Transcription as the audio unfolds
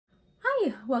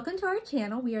Hi, welcome to our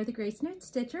channel. We are the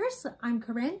GraceNotesStitchers. I'm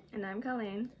Corinne. And I'm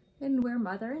Colleen. And we're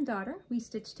mother and daughter. We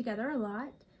stitch together a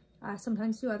lot,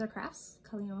 sometimes do other crafts.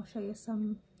 Colleen will show you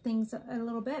some things a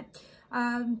little bit.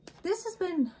 This has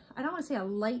been, I don't want to say a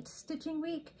light stitching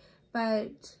week,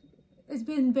 but it's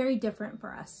been very different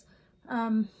for us.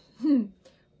 I've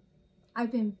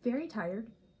been very tired,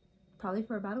 probably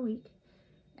for about a week,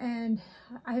 and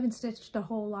I haven't stitched a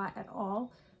whole lot at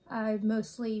all. I've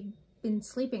mostly been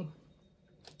sleeping.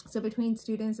 So between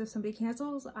students, if somebody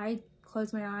cancels, I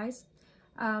close my eyes.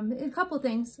 A couple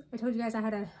things. I told you guys I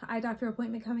had an eye doctor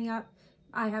appointment coming up.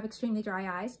 I have extremely dry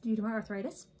eyes due to my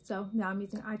arthritis. So now I'm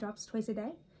using eye drops twice a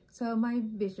day. So my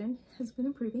vision has been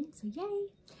improving. So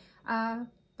yay.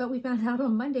 But we found out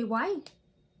on Monday why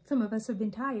some of us have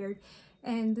been tired.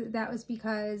 And that was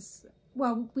because,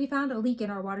 well, we found a leak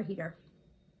in our water heater.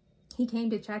 He came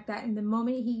to check that, and the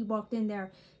moment he walked in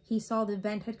there, he saw the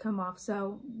vent had come off.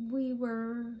 So we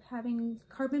were having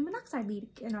carbon monoxide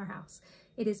leak in our house.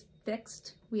 It is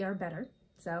fixed. We are better.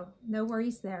 So no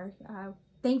worries there.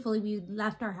 Thankfully, we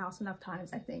left our house enough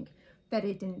times, I think, that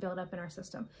it didn't build up in our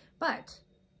system. But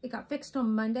it got fixed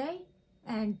on Monday,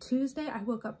 and Tuesday I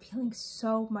woke up feeling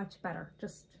so much better.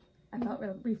 Just, I felt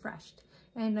refreshed.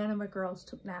 And none of my girls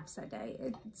took naps that day.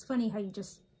 It's funny how you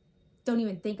just don't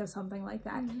even think of something like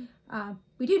that. Mm-hmm.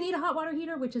 We do need a hot water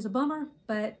heater, which is a bummer,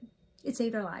 but it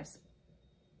saved our lives.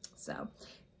 So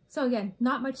again,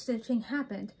 not much stitching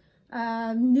happened.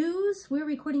 News, we're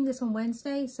recording this on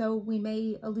Wednesday, so we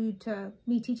may allude to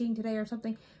me teaching today or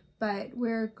something, but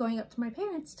we're going up to my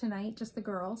parents tonight, just the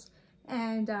girls.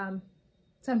 And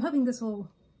so I'm hoping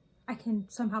I can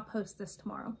somehow post this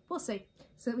tomorrow. We'll see.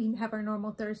 So that we can have our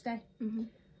normal Thursday. Mm-hmm.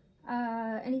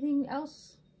 Anything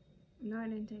else? No, I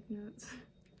didn't take notes.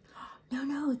 No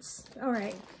notes. All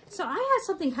right. So I have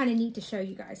something kind of neat to show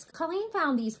you guys. Colleen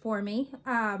found these for me.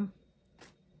 I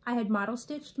had model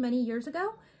stitched many years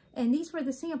ago, and these were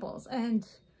the samples. And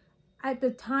at the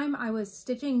time I was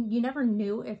stitching, you never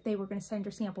knew if they were going to send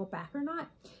your sample back or not.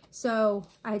 So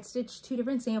I had stitched two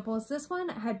different samples. This one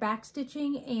had back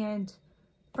stitching and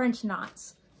French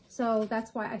knots. So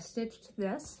that's why I stitched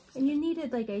this. And you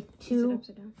needed like a 2... Is it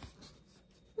upside down?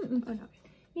 Mm-mm. Oh, no.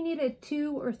 You need a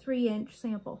 2 or 3 inch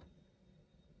sample.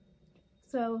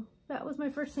 So that was my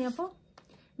first sample.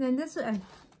 And then this,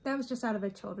 that was just out of a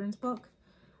children's book.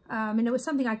 And it was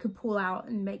something I could pull out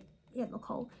and make it look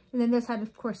whole. And then this had,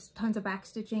 of course, tons of back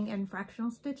stitching and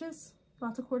fractional stitches.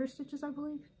 Lots of quarter stitches, I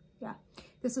believe. Yeah.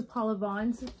 This is Paula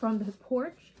Vaughn's from the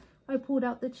porch. I pulled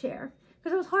out the chair.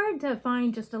 Because it was hard to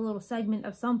find just a little segment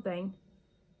of something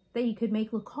that you could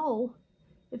make look whole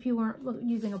if you weren't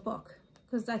using a book.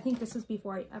 Because I think this is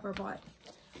before I ever bought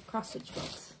cross-stitch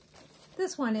books.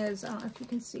 This one is, I don't know if you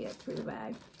can see it through the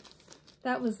bag.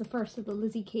 That was the first of the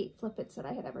Lizzie Kate flippets that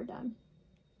I had ever done.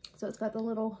 So it's got the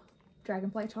little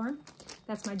dragonfly charm.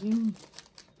 That's my June.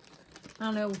 I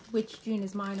don't know which June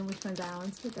is mine and which one's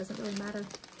Alan's. It doesn't really matter.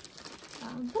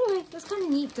 But anyway, it's kind of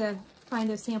neat to find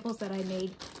those samples that I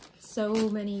made so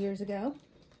many years ago.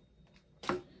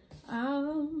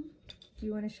 Do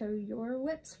you want to show your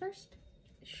whips first?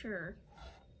 Sure.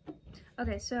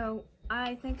 Okay, so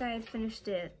I think I had finished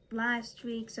it last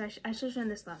week, so I should have done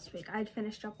this last week. I had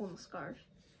finished up on the scarf,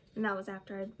 and that was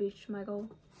after I had reached my goal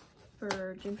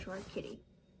for Jim Short Kitty.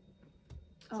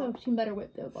 So she better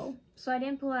whip though, Bo. So I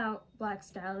didn't pull out Black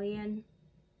Stallion.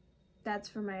 That's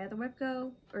for my other whip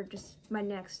go, or just my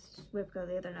next whip go,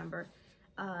 the other number.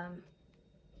 I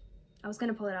was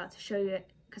gonna pull it out to show you it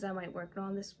because I might work it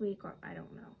on this week, or I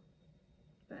don't know,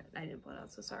 but I didn't pull it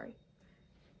out, so sorry.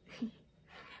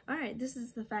 Alright, this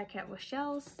is the Fat Cat with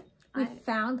Shells. We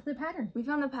found the pattern. We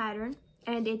found the pattern,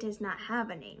 and it does not have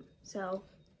a name, so...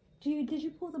 Did you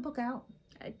pull the book out?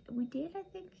 We did, I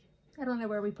think. I don't know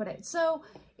where we put it. So,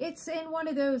 it's in one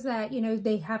of those that, you know,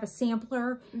 they have a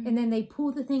sampler, mm-hmm. and then they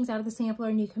pull the things out of the sampler,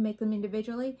 and you can make them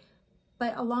individually.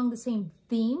 But along the same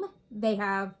theme, they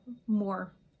have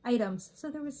more items.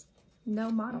 So there was no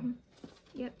model.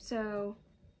 Mm-hmm. Yep, so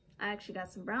I actually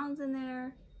got some browns in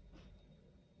there.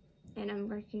 And I'm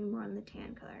working more on the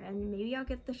tan color. And maybe I'll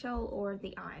get the shell or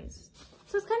the eyes.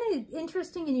 So it's kind of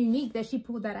interesting and unique that she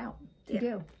pulled that out to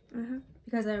do. Mm-hmm.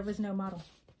 Because there was no model.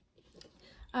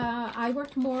 I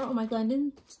worked more on my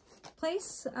Glendon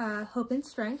place, Hope and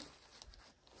Strength.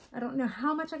 I don't know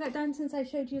how much I got done since I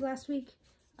showed you last week.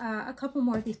 A couple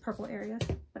more of these purple areas,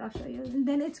 but I'll show you. And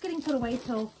then it's getting put away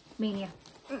till Mania.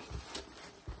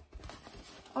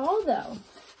 Although,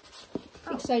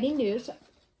 exciting news.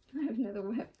 I have another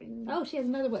whip. Oh, she has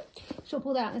another whip. She'll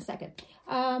pull that out in a second.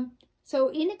 So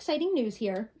in exciting news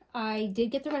here, I did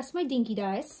get the rest of my dinky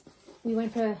dies. We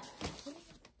went to,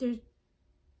 there's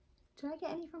Did I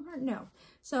get any from her? No.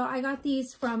 So I got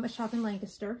these from a shop in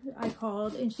Lancaster. I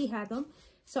called and she had them.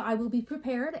 So I will be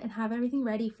prepared and have everything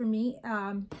ready for me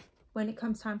when it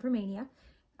comes time for Mania.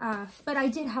 But I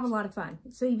did have a lot of fun.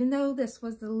 So even though this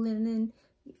was the linen,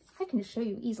 I can show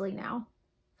you easily now.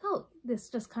 Oh, this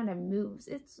just kind of moves.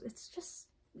 It's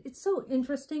so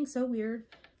interesting, so weird.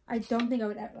 I don't think I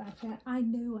would ever, actually, I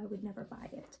knew I would never buy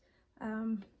it.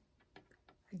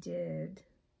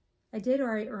 I did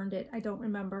or I earned it. I don't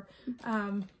remember.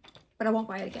 But I won't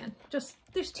buy it again. Just,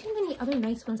 there's too many other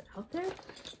nice ones out there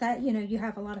that, you know, you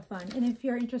have a lot of fun. And if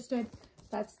you're interested,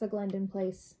 that's the Glendon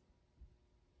Place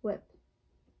whip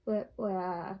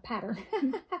pattern.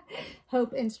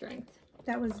 Hope and Strength.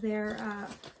 That was their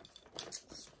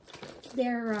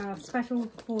special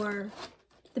for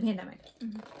the pandemic.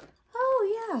 Mm-hmm.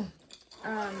 Oh,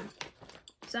 yeah.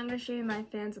 So I'm going to show you my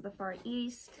Fans of the Far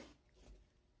East.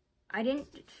 I didn't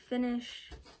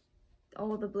finish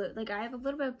all the blue. Like, I have a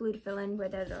little bit of blue to fill in where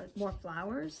there are more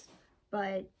flowers.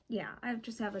 But, yeah, I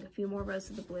just have, like, a few more rows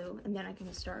of the blue. And then I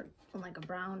can start on, like, a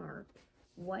brown or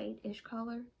white-ish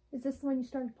color. Is this the one you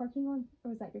started parking on?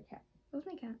 Or was that your cat? That was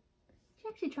my cat. She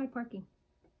actually tried parking.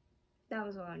 That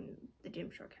was on the gym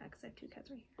short cat because I have 2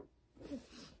 cats right here.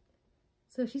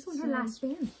 So she's on her last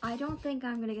fan. I don't think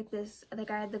I'm going to get this.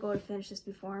 Like, I had the goal to finish this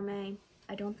before May.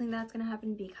 I don't think that's going to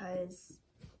happen because...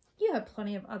 You have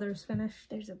plenty of others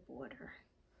finished. There's a border.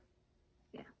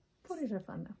 Yeah. Borders are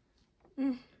fun,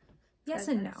 though. Yes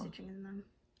and no. Stitching in them.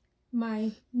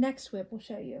 My next whip will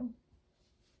show you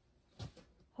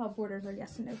how borders are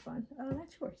yes and no fun. Oh,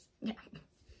 that's yours. Yeah.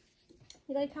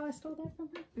 You like how I stole that from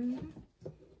her?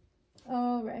 Mm-hmm.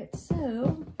 All right,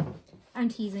 so I'm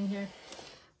teasing here.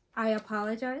 I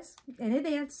apologize in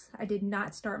advance. I did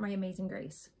not start my Amazing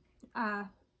Grace.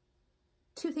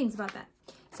 2 things about that.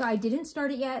 So I didn't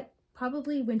start it yet,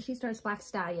 probably when she starts Black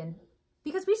Stallion,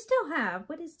 because we still have,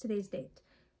 what is today's date?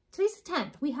 Today's the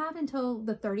 10th. We have until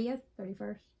the 30th,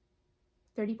 31st,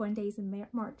 31 days in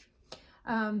March.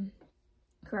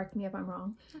 Correct me if I'm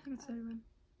wrong. I think it's 31.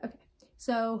 Okay.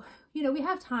 So, you know, we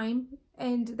have time,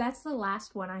 and that's the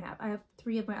last one I have. I have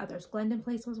 3 of my others. Glendon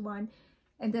Place was one,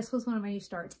 and this was one of my new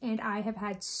starts. And I have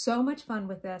had so much fun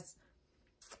with this.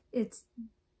 It's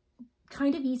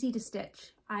kind of easy to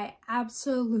stitch. I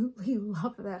absolutely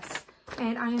love this.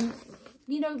 And I am,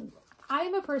 you know, I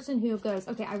am a person who goes,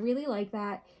 okay, I really like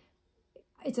that.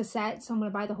 It's a set, so I'm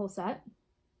going to buy the whole set.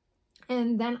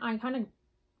 And then I kind of,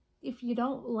 if you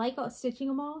don't like stitching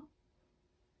them all,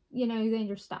 you know, then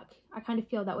you're stuck. I kind of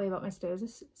feel that way about my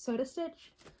Soda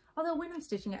Stitch. Although when I'm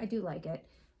stitching it, I do like it.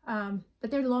 But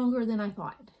they're longer than I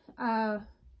thought.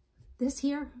 This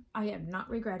here, I am not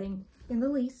regretting in the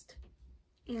least.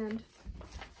 And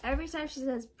every time she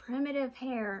says primitive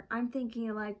hair, I'm thinking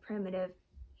of like primitive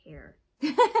hair.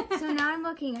 So now I'm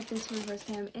looking at this for the first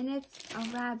time, and it's a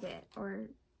rabbit or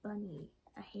bunny,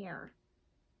 a hare.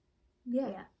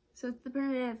 Yeah. So it's the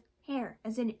primitive hair,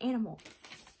 as in animal.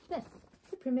 This,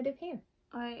 the primitive hair.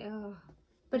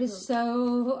 But it's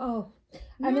so,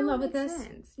 I'm in love with this.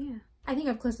 Sense. Yeah. I think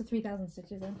I've close to 3,000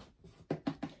 stitches in.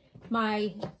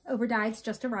 My overdyes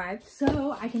just arrived,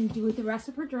 so I can do the rest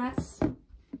of her dress.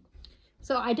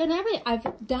 So I've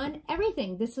done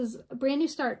everything. This is a brand new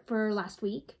start for last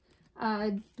week.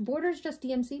 The border's just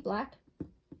DMC black.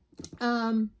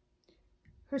 Her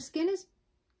skin is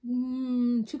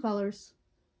 2 colors.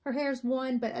 Her hair is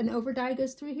 1, but an overdye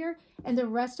goes through here. And the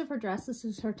rest of her dress, this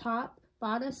is her top,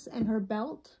 bodice, and her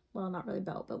belt. Well, not really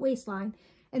belt, but waistline.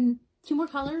 And 2 more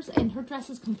colors, and her dress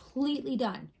is completely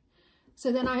done.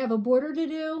 So then I have a border to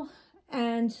do,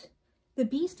 and the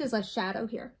beast is a shadow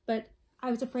here. But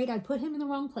I was afraid I'd put him in the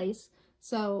wrong place,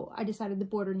 so I decided the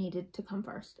border needed to come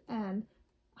first. And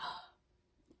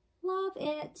love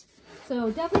it.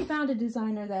 So definitely found a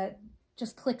designer that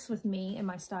just clicks with me and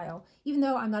my style. Even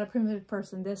though I'm not a primitive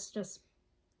person, this just,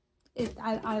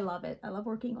 I love it. I love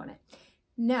working on it.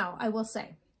 Now, I will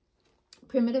say,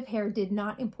 primitive hair did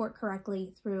not import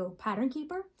correctly through Pattern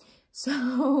Keeper.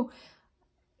 So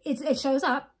it shows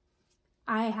up.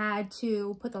 I had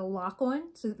to put the lock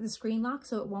on, so the screen lock,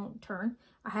 so it won't turn.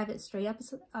 I have it straight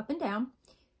up and down,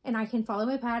 and I can follow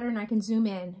my pattern. I can zoom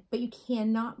in, but you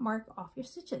cannot mark off your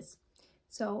stitches.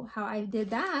 So how I did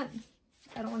that,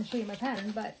 I don't want to show you my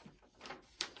pattern, but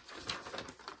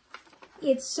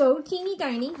it's so teeny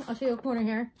tiny. I'll show you a corner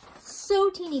here. So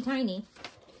teeny tiny.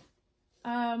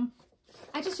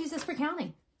 I just use this for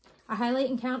counting. I highlight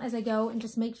and count as I go and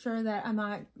just make sure that I'm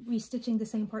not restitching the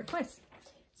same part twice.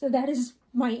 So that is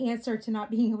my answer to not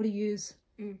being able to use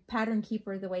Pattern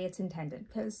Keeper the way it's intended.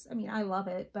 Because, I mean, I love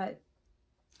it, but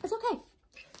it's okay.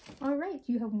 All right,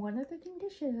 you have one other thing to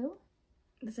show.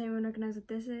 Does anyone recognize what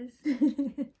this is?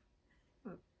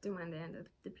 Oh, do mind the end of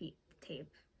the tape.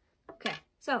 Okay,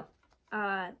 so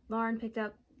Lauren picked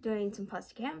up doing some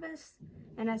plastic canvas,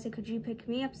 and I said, could you pick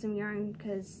me up some yarn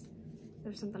because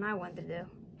there's something I wanted to do.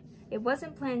 It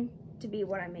wasn't planned to be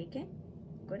what I'm making.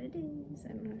 What it is, I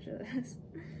don't know how to show this.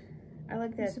 I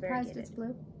like that. I'm surprised it's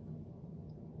blue.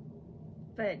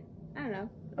 But I don't know.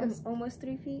 Almost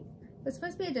 3 feet. It's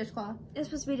supposed to be a dishcloth. It's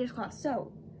supposed to be a dishcloth.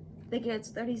 So I think it's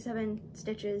 37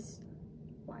 stitches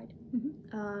wide.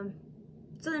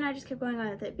 So then I just kept going on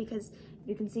with it because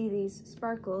you can see these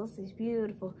sparkles, these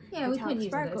beautiful we couldn't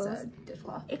sparkles. Use it as a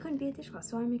dishcloth. It couldn't be a dishcloth,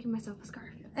 so I'm making myself a scarf.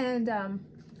 And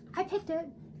I picked it.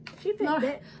 She picked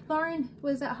it. Lauren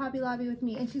was at Hobby Lobby with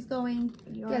me, and she's going,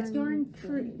 it's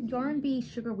Yarn Bee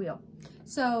Sugar Wheel.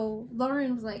 So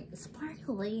Lauren was like,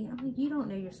 sparkly. I'm like, you don't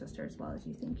know your sister as well as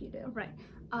you think you do. Right.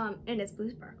 And it's blue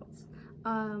sparkles.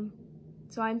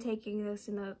 So I'm taking this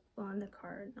on the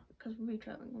card because we'll be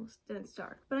traveling almost didn't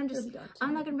start. But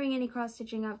I'm not gonna bring any cross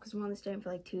stitching up because we're only staying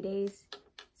for like 2 days.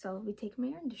 So I'll be taking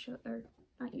my yarn to show, or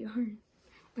not yarn,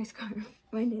 my scarf,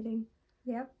 my knitting.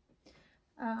 Yep.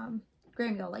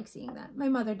 Grammy will like seeing that. My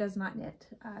mother does not knit.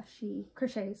 She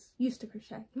crochets, used to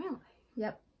crochet. Really?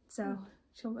 Yep. So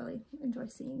she'll really enjoy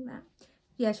seeing that.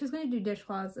 Yeah, she was going to do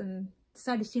dishcloths and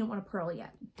decided she didn't want to purl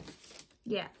yet.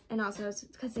 Yeah, and also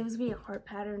because it was being a heart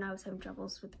pattern, I was having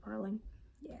troubles with the purling.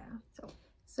 Yeah.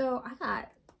 So I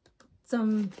got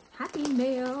some happy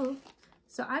mail.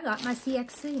 So I got my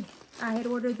CXC. I had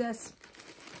ordered this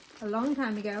a long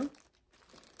time ago.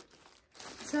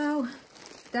 So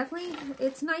definitely,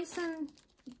 it's nice and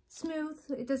smooth.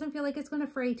 It doesn't feel like it's going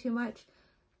to fray too much.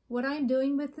 What I'm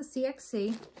doing with the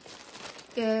CXC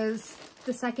is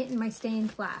the second in my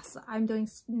stained glass. I'm doing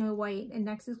Snow White, and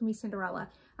next is going to be Cinderella.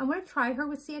 I'm going to try her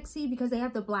with CXC because they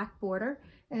have the black border,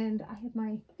 and I have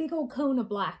my big old cone of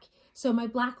black. So my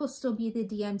black will still be the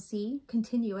DMC,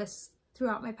 continuous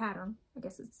throughout my pattern. I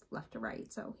guess it's left to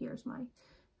right. So here's my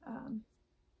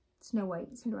Snow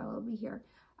White. Cinderella will be here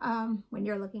when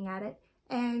you're looking at it.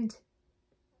 And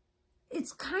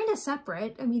it's kind of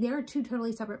separate. I mean, there are 2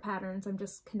 totally separate patterns. I'm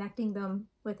just connecting them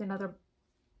with another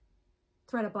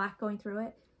thread of black going through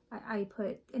it. I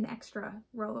put an extra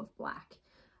row of black.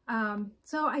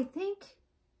 So I think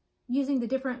using the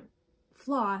different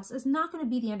floss is not going to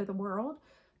be the end of the world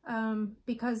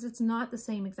because it's not the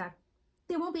same exact.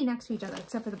 They won't be next to each other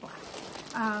except for the black.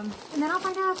 And then I'll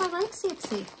find out if I like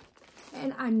CXC.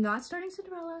 And I'm not starting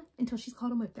Cinderella until she's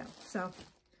called a Muto. So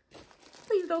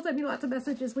please don't send me lots of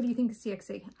messages. What do you think of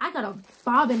CXC? I gotta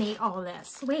bobinate all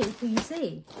this. Wait till you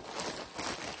see.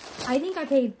 I think I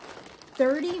paid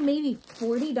 $30, maybe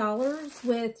 $40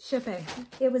 with shipping.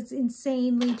 It was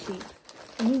insanely cheap.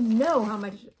 And you know how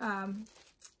much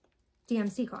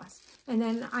DMC costs. And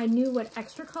then I knew what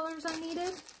extra colors I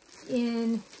needed.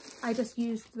 I just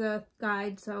used the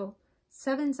guide. So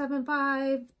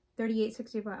 775,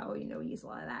 3865. Oh, you know, we use a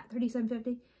lot of that.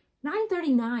 3750,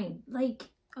 939. Like,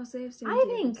 oh, so they have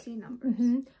DMC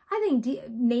numbers. I think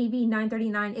navy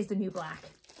 939 is the new black.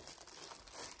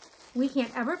 We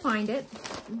can't ever find it.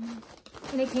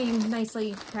 And it came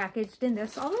nicely packaged in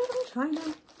this, all over China.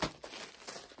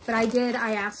 But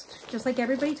I asked, just like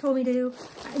everybody told me to do,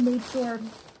 I made sure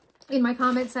in my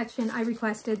comment section, I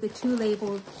requested the 2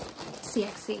 labeled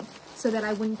CXC so that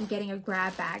I wouldn't be getting a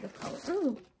grab bag of colors.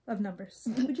 Ooh, of numbers.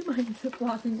 Would you mind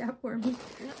blocking that for me?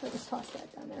 I'll just toss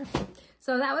that down there.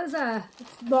 So that was a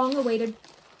long-awaited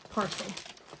parcel.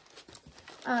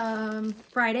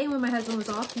 Friday, when my husband was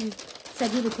off, he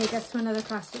said he would take us to another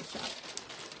cross-stitch shop.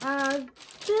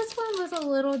 This one was a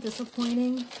little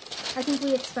disappointing. I think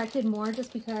we expected more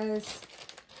just because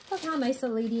of how nice the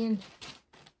lady in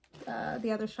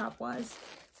the other shop was.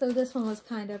 So this one was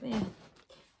kind of eh.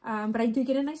 But I do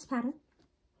get a nice pattern.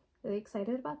 Really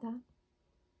excited about that.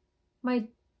 My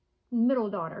middle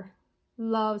daughter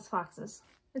loves foxes.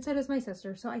 And so does my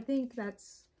sister. So I think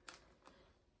that's...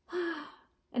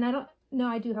 And I don't... No,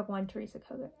 I do have one Teresa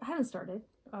Kogut. I haven't started,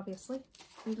 obviously.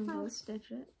 We can both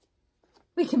stitch it.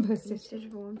 We can both stitch it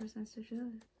for 1%, stitch the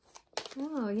other.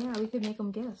 Oh, yeah, we could make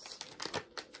them gifts.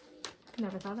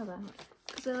 Never thought of that.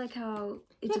 Because I like how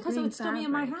it's because it would still be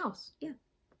in my house. Yeah.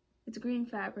 It's a green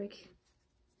fabric.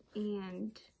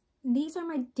 And these are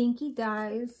my dinky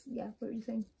dies. Yeah, what were you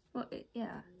saying? Well,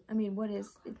 yeah. I mean, what is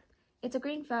it? It's a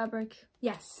green fabric.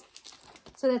 Yes.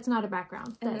 So that's not a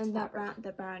background. And then that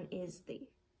brown is the...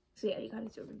 So yeah, you gotta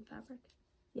do a green fabric.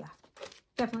 Yeah.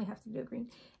 Definitely have to do a green.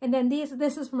 And then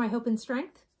this is for my Hope and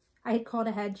Strength. I had called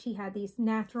ahead. She had these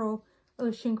natural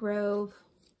Ocean Grove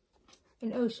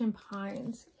and Ocean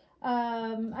Pines.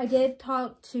 I did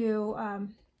talk to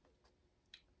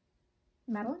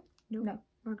Madeline? No.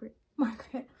 Margaret.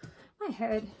 Margaret. My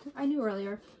head. I knew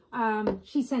earlier.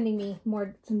 She's sending me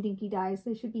some dinky dies.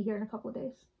 They should be here in a couple of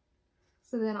days.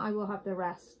 So then I will have the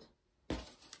rest.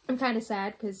 I'm kind of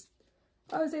sad because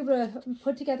I was able to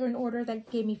put together an order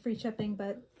that gave me free shipping,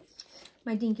 but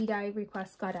my dinky die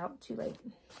request got out too late.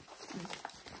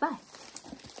 But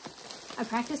I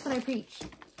practice what I preach.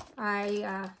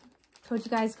 I told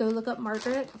you guys go look up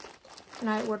Margaret, and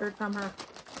I ordered from her.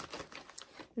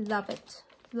 Love it.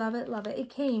 Love it, love it. It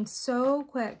came so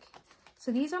quick.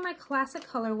 So these are my classic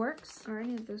color works. Are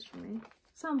any of those for me?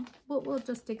 Some. We'll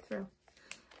just dig through.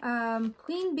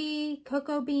 Queen bee,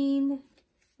 cocoa bean,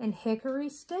 and hickory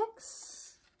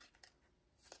sticks.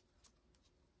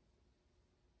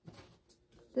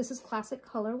 This is classic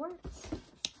color works.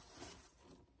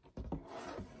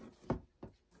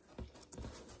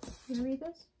 You wanna read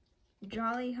this?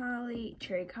 Jolly Holly,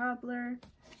 Cherry Cobbler.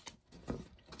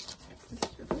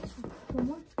 One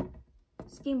more?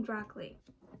 Steamed broccoli.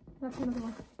 That's another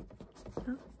one.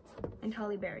 Huh? And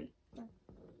Holly Berry.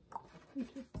 Thank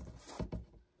you.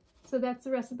 So that's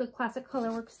the rest of the classic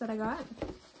color works that I got.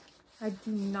 I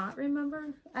do not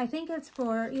remember. I think it's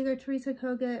for either Teresa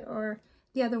Kogut or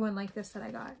the other one like this that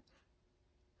I got. I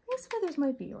think some of those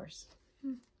might be yours.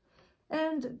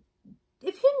 And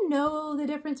if you know the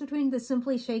difference between the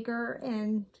Simply Shaker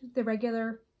and the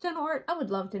regular Gentle Art, I would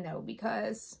love to know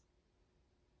because,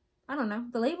 I don't know,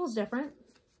 the label's different.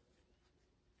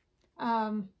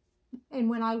 And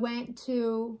when I went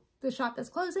to the shop that's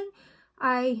closing,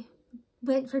 I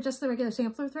went for just the regular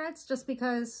sampler threads just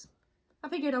because I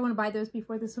figured I want to buy those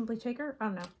before the Simply Shaker. I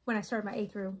don't know, when I started my A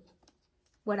through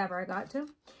whatever I got to.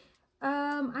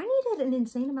 I needed an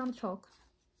insane amount of chalk.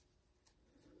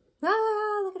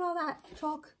 Ah, look at all that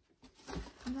chalk.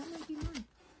 That might be mine.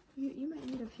 You might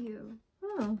need a few.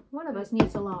 Oh, one of us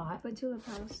needs a lot. But Tulip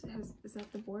House is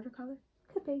that the border color?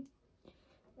 Could be.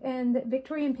 And the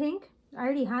Victorian Pink, I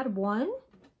already had one,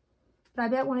 but I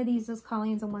bet one of these is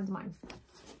Colleen's and one's mine.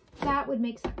 That would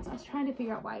make sense. I was trying to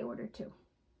figure out why I ordered two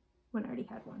when I already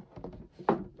had one.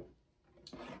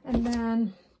 And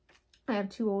then I have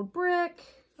two old brick.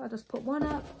 I'll just put one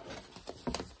up.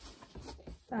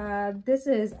 This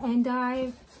is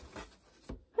Endive.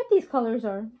 But these colors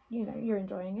are, you know, you're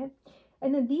enjoying it.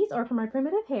 And then these are for my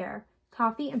primitive hair,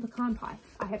 toffee and pecan pie.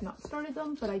 I have not started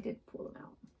them, but I did pull them out.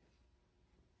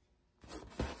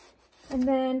 And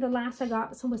then the last I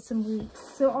got was some leeks.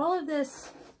 So all of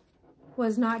this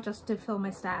was not just to fill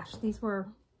my stash. These were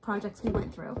projects we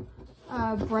went through.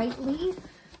 Bright leaf,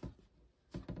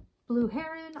 blue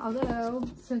heron, although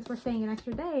since we're staying an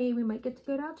extra day, we might get to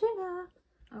go to Altoona.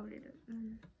 I'll read it.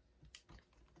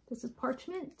 This is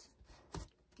parchment.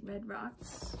 Red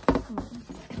rocks.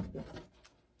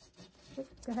 Go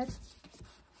ahead.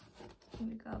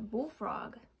 We got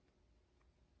bullfrog.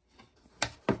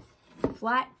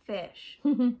 Flatfish.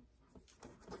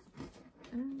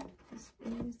 This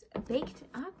is a baked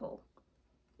apple.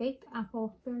 Baked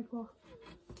apple. Very cool.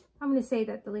 I'm going to say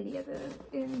that the lady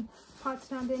in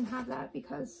Pottstown didn't have that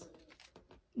because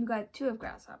you got two of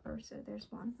grasshopper, so there's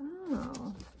one.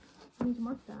 Oh, I need to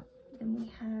mark that. Then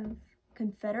we have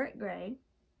Confederate Gray.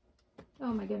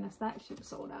 Oh my goodness, that she was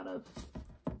sold out of.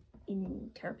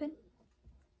 In Terrapin?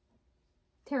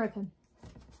 Terrapin.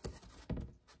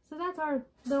 So that's our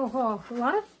little haul. A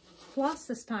lot of floss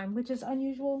this time, which is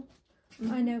unusual,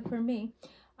 I know, for me.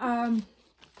 And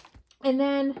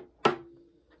then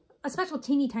a special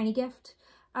teeny tiny gift.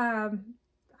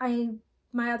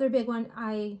 My other big one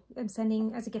I am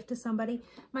sending as a gift to somebody.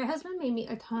 My husband made me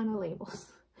a ton of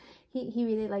labels. He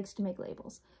really likes to make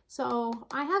labels. So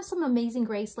I have some amazing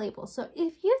Grace labels. So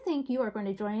if you think you are going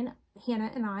to join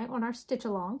Hannah and I on our stitch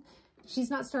along, she's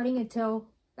not starting until,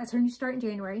 that's her new start in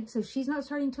January. So she's not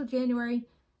starting until January.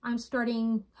 I'm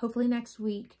starting hopefully next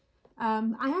week.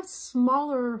 I have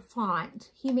smaller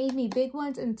font. He made me big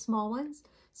ones and small ones.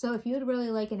 So if you would really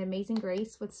like an amazing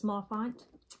Grace with small font,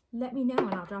 let me know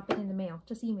and I'll drop it in the mail.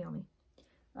 Just email me.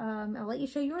 I'll let you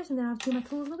show yours and then I'll do my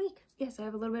tool of the week. Yes, I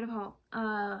have a little bit of haul.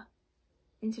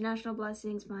 International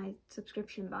Blessings, my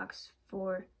subscription box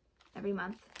for every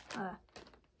month.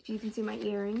 If you can see my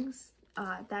earrings,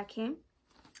 that came.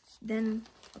 Then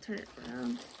I'll turn it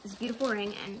around. This beautiful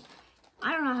ring, and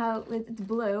I don't know how it's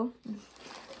blue.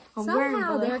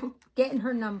 Somehow they're getting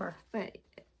her number, but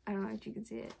I don't know if you can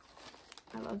see it.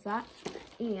 I love that.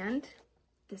 And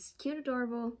this cute,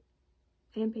 adorable,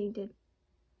 hand-painted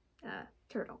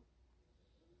turtle.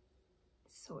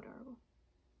 It's so adorable.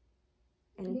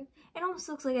 And it almost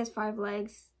looks like it has 5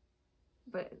 legs,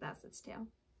 but that's its tail.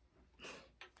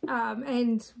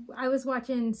 And I was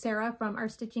watching Sarah from Our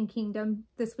Stitching Kingdom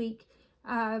this week.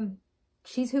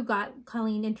 she's who got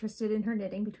Colleen interested in her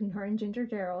knitting, between her and Ginger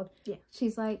Gerald. Yeah.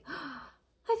 She's like,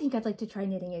 I think I'd like to try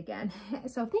knitting again.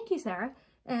 So thank you, Sarah.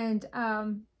 And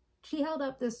she held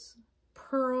up this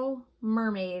Pearl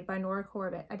Mermaid by Nora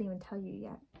Corbett. I didn't even tell you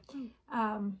yet.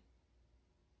 I'm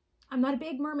not a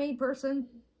big mermaid person,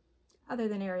 other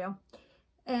than Ariel.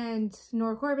 And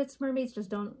Nora Corbett's mermaids just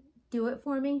don't do it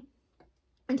for me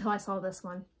until I saw this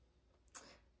one.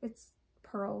 It's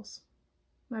pearls,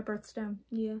 my birthstone.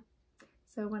 Yeah.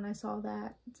 So when I saw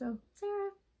that, so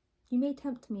Sarah, you may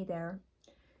tempt me there.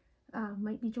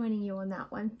 Might be joining you on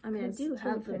that one. I mean, I do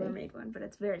have the mermaid one, but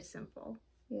it's very simple.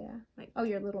 Yeah. Like, oh,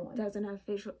 your little one. Doesn't have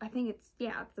facial. I think it's,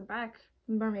 yeah, it's the back.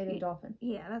 Mermaid and dolphin.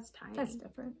 Yeah, that's tiny. That's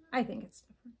different. I think it's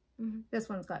different. Mm-hmm. This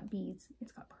one's got beads.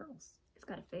 It's got pearls. It's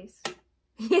got a face.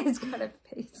 Yeah, it's got a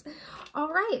face. All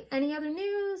right. Any other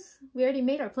news? We already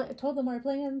made our told them our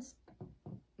plans.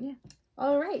 Yeah.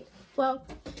 All right. Well,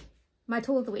 my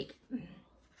tool of the week.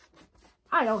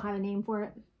 I don't have a name for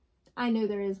it. I know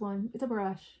there is one. It's a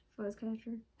brush. Fuzz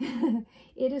catcher.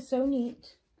 It is so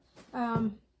neat.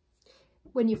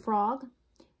 When you frog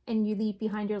and you leave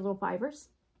behind your little fibers,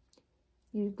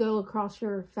 you go across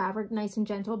your fabric nice and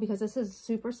gentle, because this is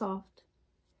super soft.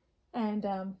 And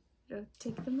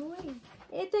take them away.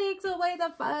 It takes away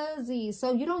the fuzzies.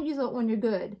 So you don't use it on your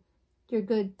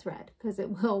good thread, because it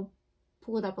will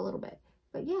pull it up a little bit.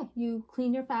 But yeah, you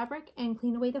clean your fabric and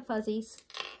clean away the fuzzies.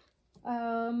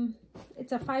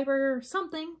 It's a fiber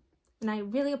something, and I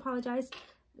really apologize.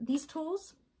 These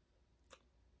tools,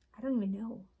 I don't even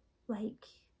know. Like,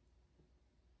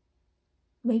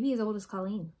 maybe as old as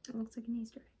Colleen. It looks like an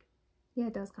Easter egg. Yeah,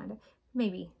 it does kind of.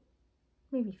 Maybe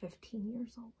 15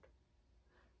 years old.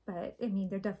 But, I mean,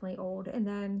 they're definitely old. And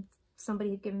then somebody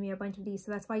had given me a bunch of these,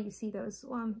 so that's why you see those.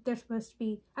 They're supposed to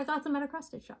be, I got them at a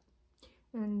cross-stitch shop.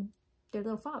 And they're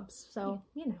little fobs. So,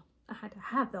 you know, I had to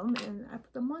have them, and I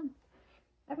put them on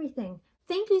everything.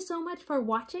 Thank you so much for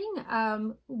watching.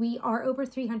 We are over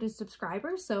 300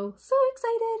 subscribers, so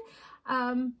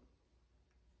excited.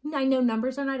 I know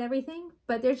numbers are not everything,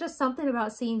 but there's just something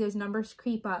about seeing those numbers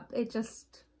creep up. It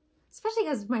just, especially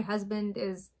because my husband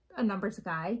is a numbers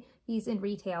guy. He's in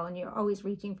retail, and you're always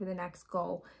reaching for the next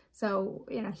goal. So,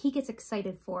 you know, he gets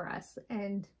excited for us,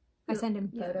 and I send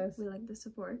him photos. We like the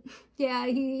support. Yeah,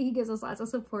 he gives us lots of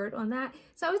support on that.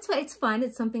 So it's fun.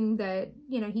 It's something that,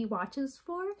 you know, he watches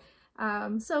for.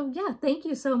 So yeah, thank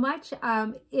you so much.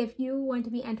 If you want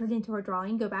to be entered into our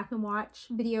drawing, go back and watch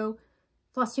video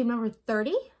Flosstube number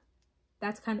 30.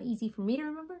 That's kind of easy for me to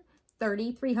remember.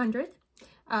 300.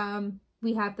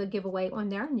 We have the giveaway on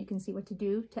there, and you can see what to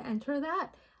do to enter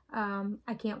that.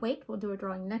 I can't wait. We'll do a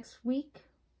drawing next week,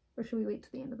 or should we wait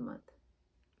till the end of the month?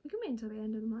 We can wait until the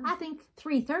end of the month. I think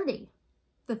 3/30,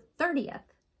 the 30th,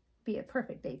 be a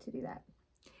perfect date to do that.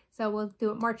 So we'll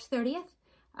do it March 30th.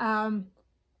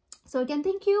 So again,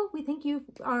 thank you. We thank you,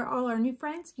 all our new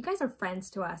friends. You guys are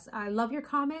friends to us. I love your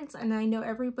comments, and I know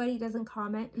everybody doesn't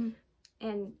comment.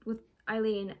 And with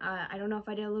Eileen, I don't know if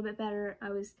I did a little bit better. I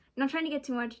was not trying to get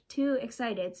too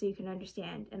excited, so you can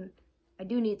understand. And I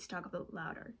do need to talk a bit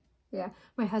louder. Yeah,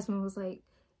 my husband was like,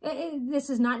 this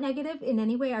is not negative in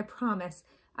any way, I promise.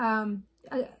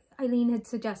 Eileen had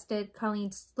suggested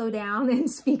Colleen slow down and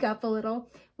speak up a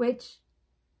little, which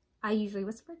I usually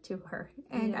whisper to her.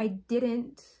 And I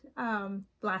didn't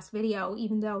last video,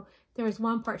 even though there was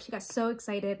one part she got so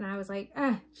excited, and I was like,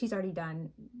 she's already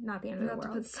done. Not the end of the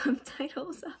world. Put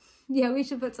subtitles up. Yeah, we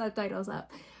should put subtitles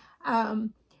up.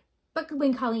 But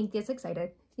when Colleen gets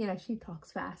excited, you know, she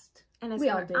talks fast. And we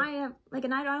all do. I have, like,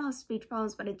 and I don't have speech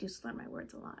problems, but I do slur my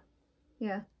words a lot.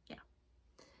 Yeah. Yeah.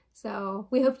 So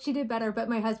we hope she did better, but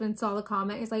my husband saw the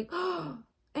comment. He's like, oh,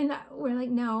 and we're like,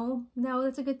 no,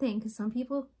 that's a good thing, because some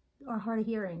people are hard of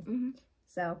hearing.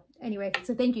 So anyway,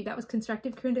 so thank you. That was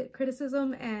constructive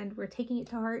criticism, and we're taking it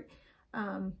to heart.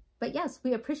 But yes,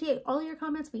 we appreciate all your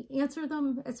comments. We answer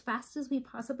them as fast as we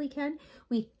possibly can.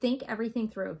 We think everything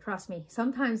through. Trust me.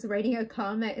 Sometimes writing a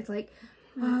comment, it's like,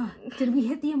 did we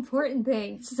hit the important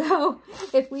thing? So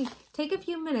if we take a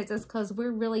few minutes, it's because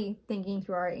we're really thinking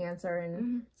through our answer.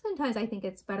 And sometimes I think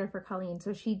it's better for Colleen,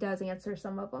 so she does answer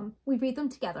some of them. We read them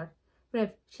together. But if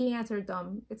she answered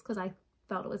them, it's because I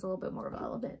felt it was a little bit more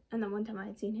relevant. And then one time I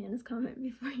had seen Hannah's comment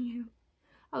before you.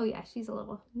 Oh yeah, she's a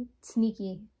little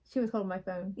sneaky. She was holding my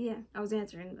phone. Yeah, I was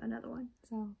answering another one.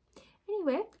 So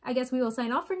anyway, I guess we will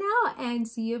sign off for now and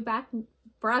see you back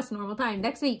for us normal time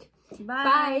next week. Bye.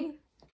 Bye.